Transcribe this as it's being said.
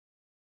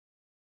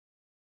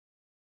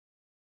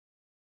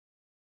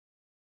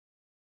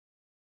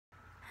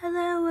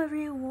Hello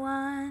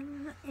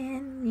everyone,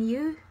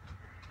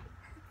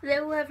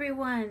 hello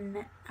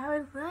everyone. I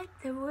would like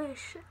to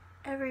wish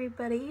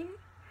everybody,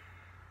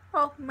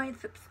 all my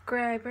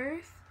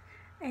subscribers,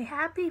 a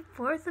happy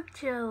 4th of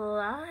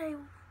July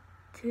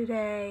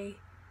today.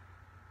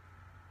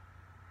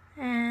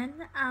 And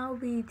I'll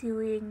be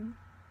doing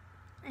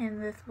in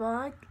this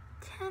vlog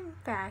 10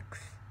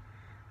 facts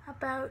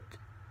about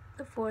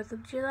the 4th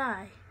of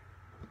July.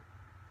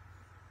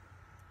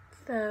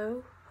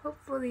 So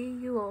hopefully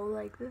you all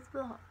like this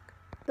vlog.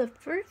 The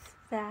first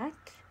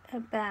fact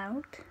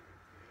about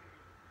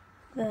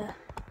the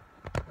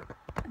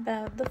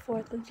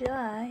 4th of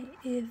July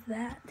is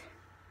that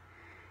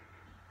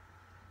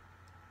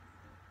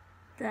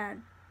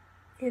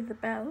is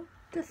about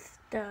the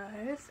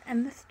stars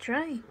and the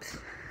stripes.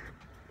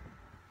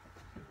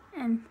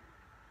 And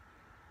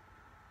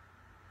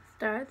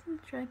stars and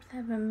stripes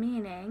have a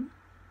meaning.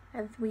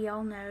 As we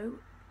all know,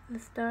 the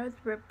stars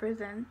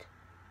represent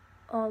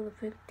all the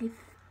 50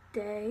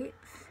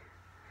 states.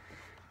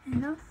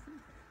 And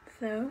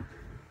also,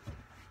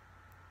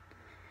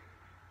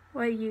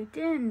 what you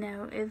didn't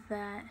know is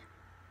that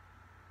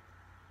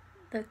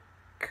the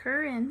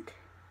current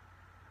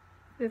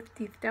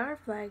 50-star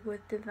flag was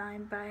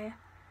designed by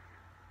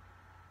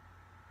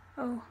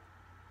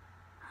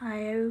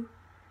Ohio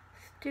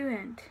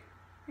student,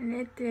 and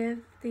it is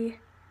the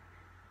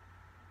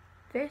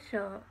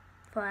official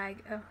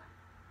flag of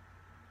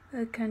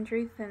the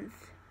country since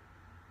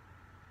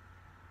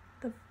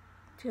the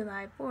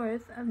July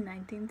 4th of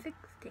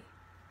 1960.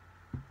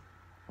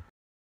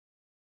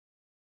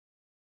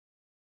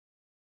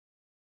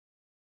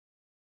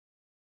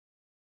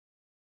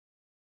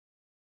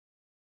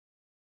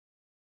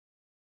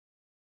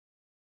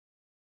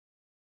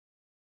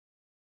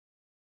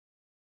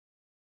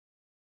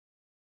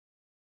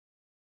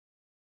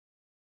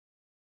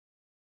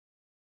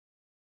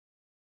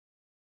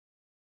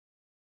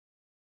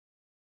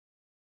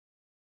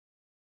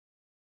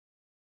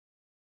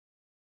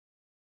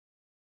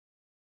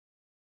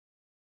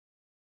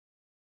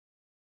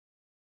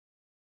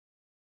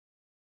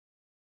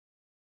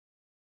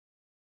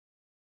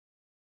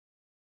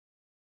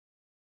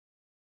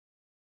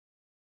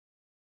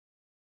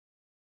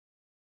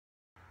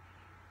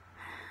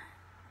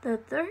 The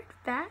third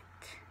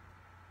fact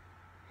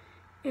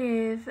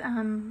is,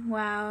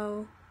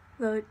 while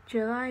the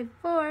July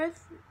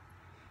 4th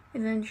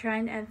is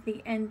enshrined as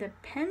the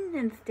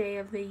Independence Day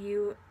of the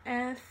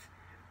U.S.,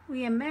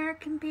 we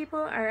American people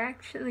are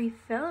actually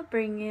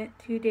celebrating it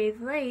 2 days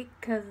late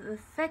because the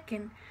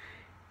Second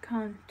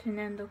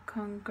Continental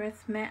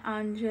Congress met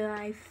on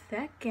July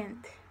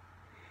 2nd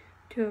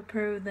to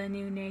approve the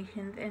new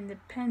nation's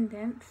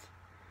independence.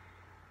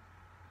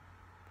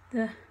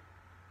 The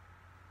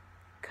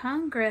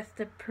Congress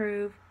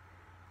approved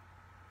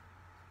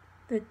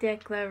the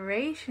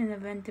Declaration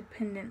of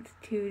Independence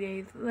 2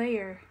 days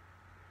later,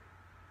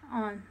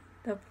 on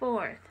the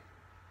 4th.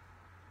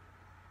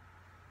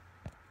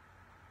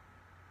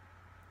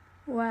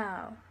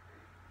 Wow,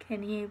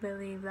 can you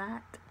believe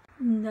that?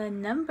 The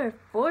number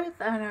 4th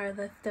on our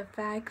list of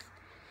facts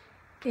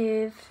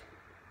is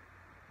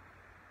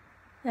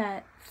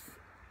that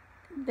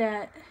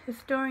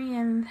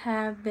historians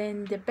have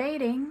been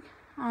debating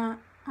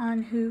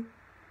on who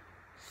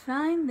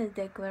signed the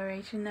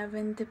Declaration of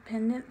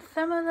Independence.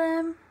 Some of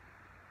them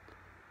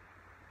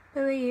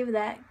believe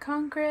that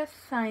Congress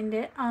signed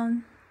it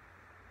on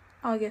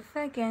August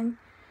 2nd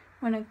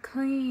when a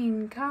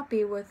clean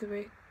copy was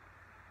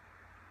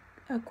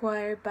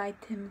acquired by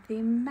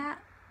Timothy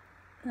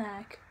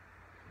Matlack,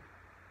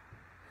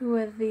 who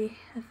was the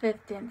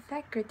Assistant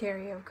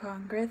Secretary of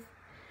Congress.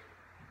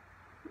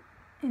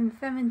 In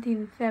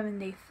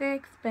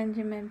 1776,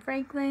 Benjamin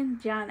Franklin,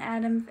 John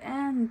Adams,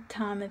 and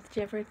Thomas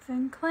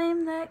Jefferson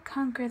claimed that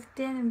Congress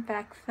did in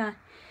fact sign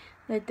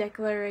the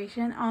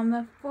Declaration on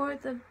the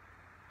 4th of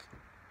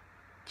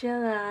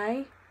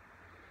July.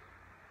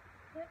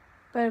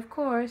 But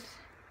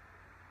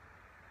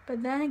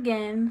then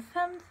again,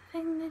 some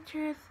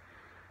signatures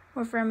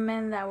were from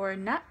men that were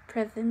not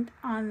present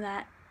on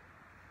that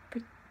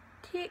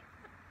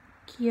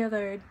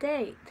particular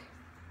date.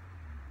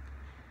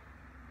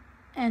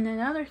 And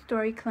another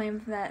story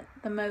claims that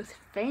the most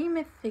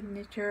famous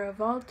signature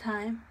of all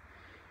time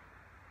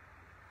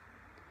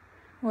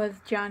was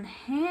John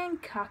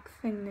Hancock's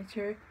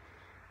signature.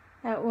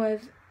 That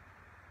was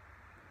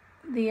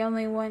the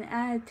only one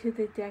added to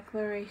the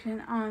Declaration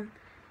on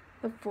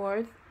the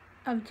 4th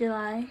of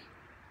July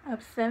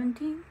of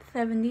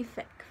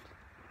 1776.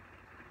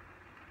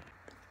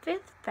 The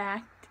fifth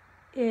fact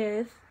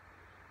is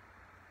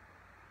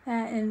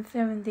that in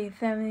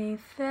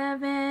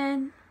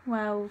 1777,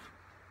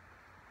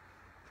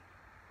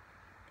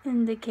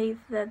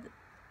 indicates that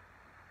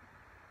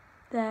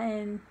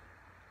in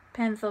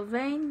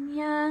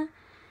Pennsylvania,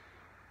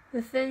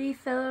 the city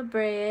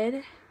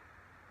celebrated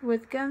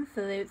with gun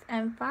salutes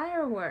and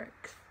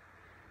fireworks.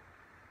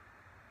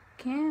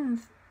 Cannon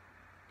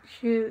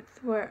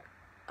shoots were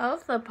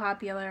also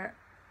popular,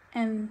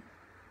 and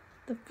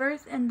the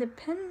first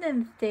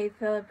Independence Day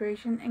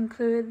celebration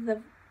included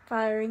the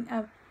firing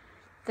of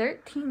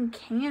 13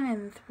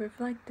 cannons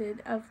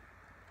reflected of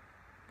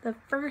the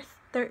first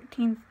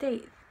 13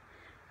 states.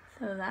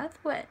 So that's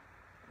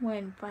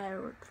when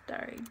fireworks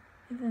started.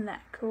 Isn't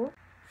that cool?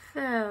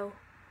 So,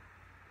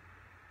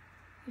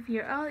 if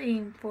you're all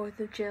eating 4th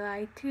of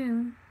July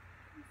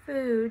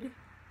food,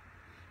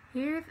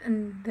 here's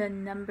the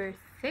number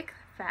 6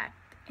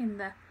 fact in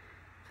the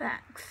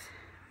facts.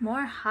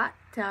 More hot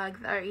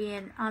dogs are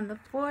eaten on the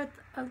 4th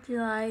of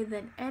July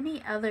than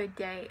any other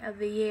day of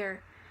the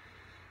year.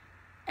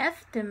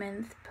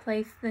 Estimates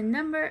place the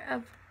number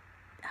of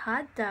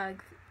hot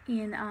dogs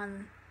eaten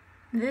on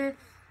this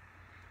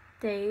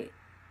day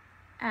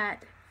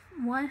at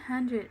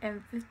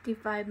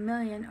 155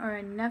 million, or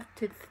enough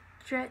to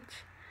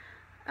stretch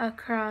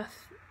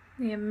across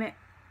the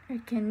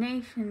American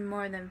nation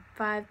more than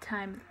 5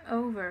 times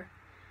over.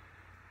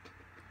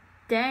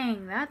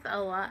 Dang, that's a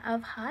lot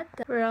of hot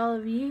dogs for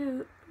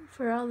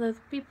all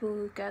those people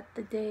who got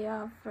the day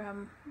off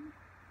from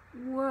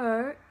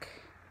work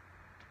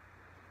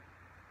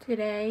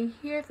today.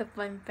 Here's a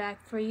fun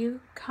fact for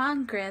you.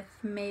 Congress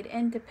made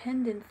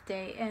Independence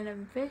Day an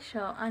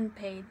official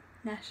unpaid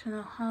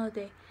national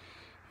holiday.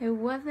 It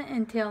wasn't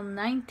until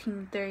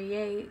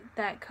 1938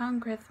 that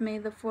Congress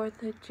made the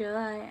 4th of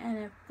July an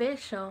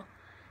official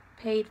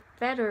paid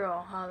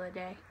federal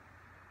holiday.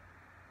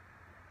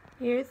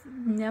 Here's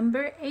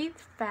number 8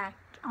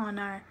 fact on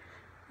our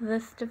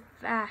list of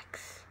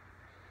facts.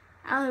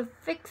 Out of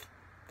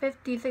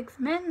 56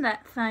 men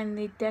that signed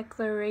the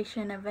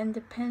Declaration of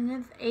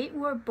Independence, 8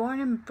 were born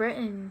in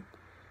Britain.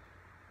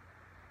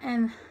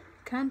 And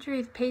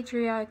country's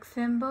patriotic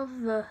symbols,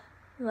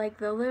 like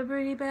the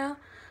Liberty Bell,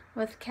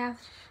 was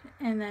cast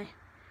in a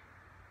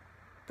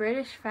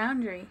British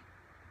foundry.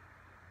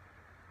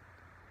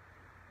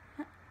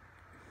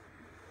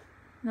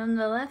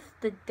 Nonetheless,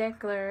 the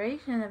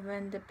Declaration of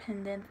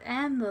Independence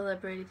and the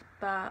Liberty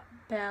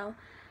Bell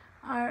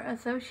are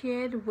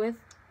associated with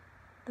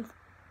the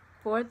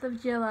 4th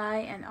of July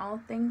and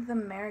all things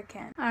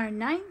American. Our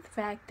 9th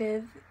fact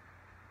is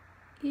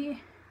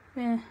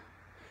red,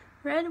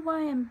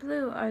 white, and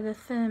blue are the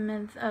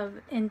sentiments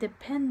of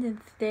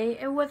Independence Day.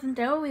 It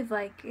wasn't always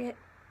like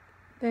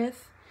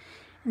this.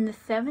 In the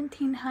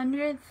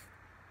 1700s,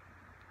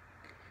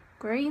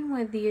 green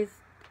was used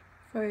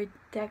for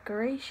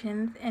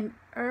decorations and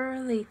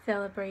early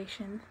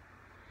celebrations.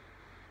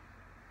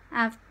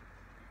 After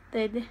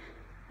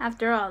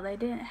all, they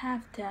didn't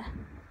have to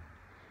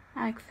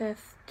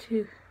access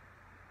to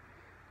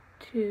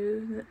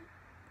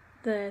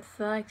the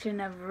selection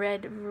of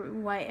red,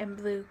 white, and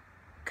blue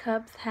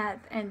cups,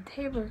 hats, and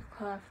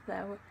tablecloths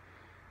that would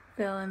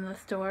fill in the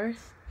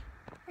stores.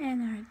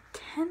 And our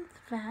 10th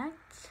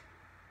fact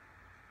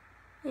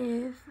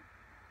is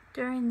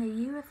during the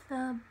U.S.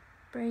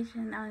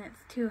 celebration on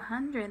its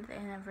 200th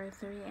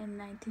anniversary in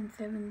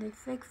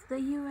 1976, the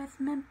U.S.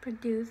 Mint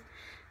produced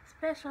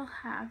special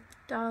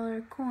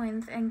half-dollar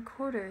coins and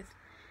quarters.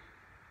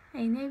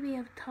 A navy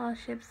of tall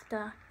ships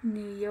stocked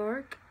New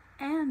York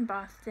and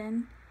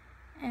Boston,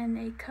 and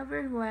a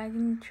covered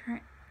wagon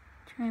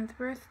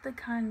traversed the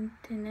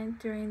continent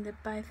during the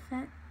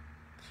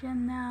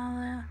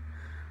bicentennial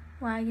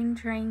wagon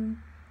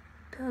train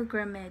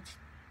pilgrimage.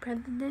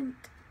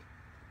 President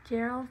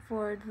Gerald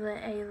Ford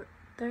lit a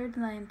third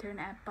lantern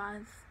at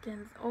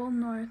Boston's Old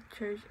North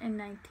Church in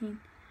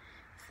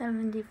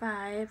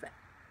 1975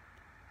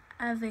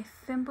 as a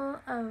symbol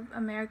of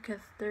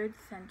America's 3rd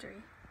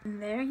century. And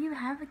there you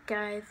have it,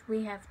 guys.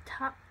 We have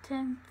top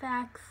 10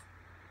 facts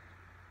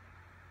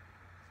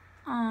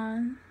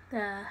on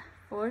the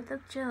 4th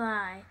of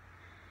July.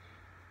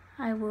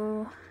 I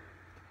will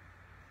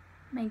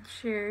make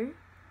sure to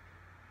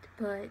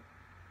put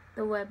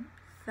the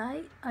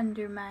website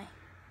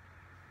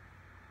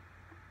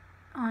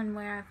on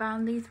where I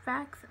found these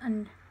facts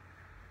under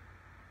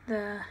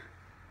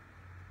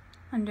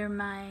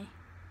my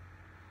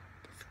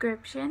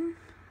description,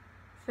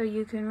 so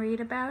you can read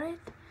about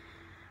it.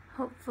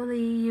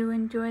 Hopefully you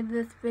enjoyed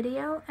this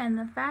video and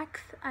the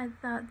facts. I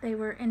thought they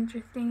were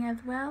interesting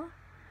as well.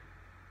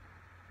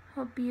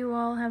 Hope you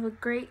all have a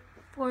great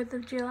 4th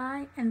of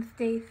July and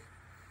stay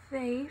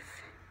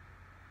safe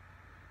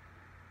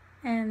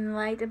and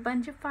light a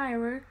bunch of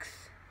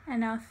fireworks,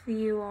 and I'll see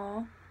you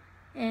all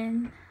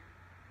in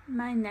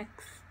my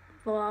next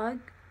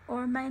vlog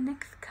or my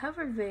next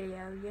cover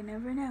video. You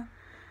never know.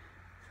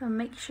 So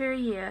make sure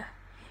you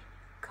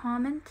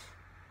comment,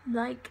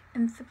 like,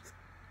 and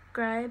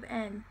subscribe,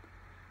 and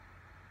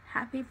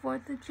happy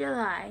 4th of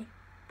July.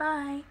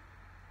 Bye.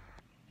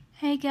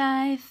 Hey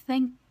guys,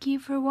 thank you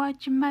for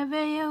watching my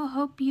video.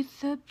 Hope you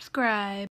subscribe.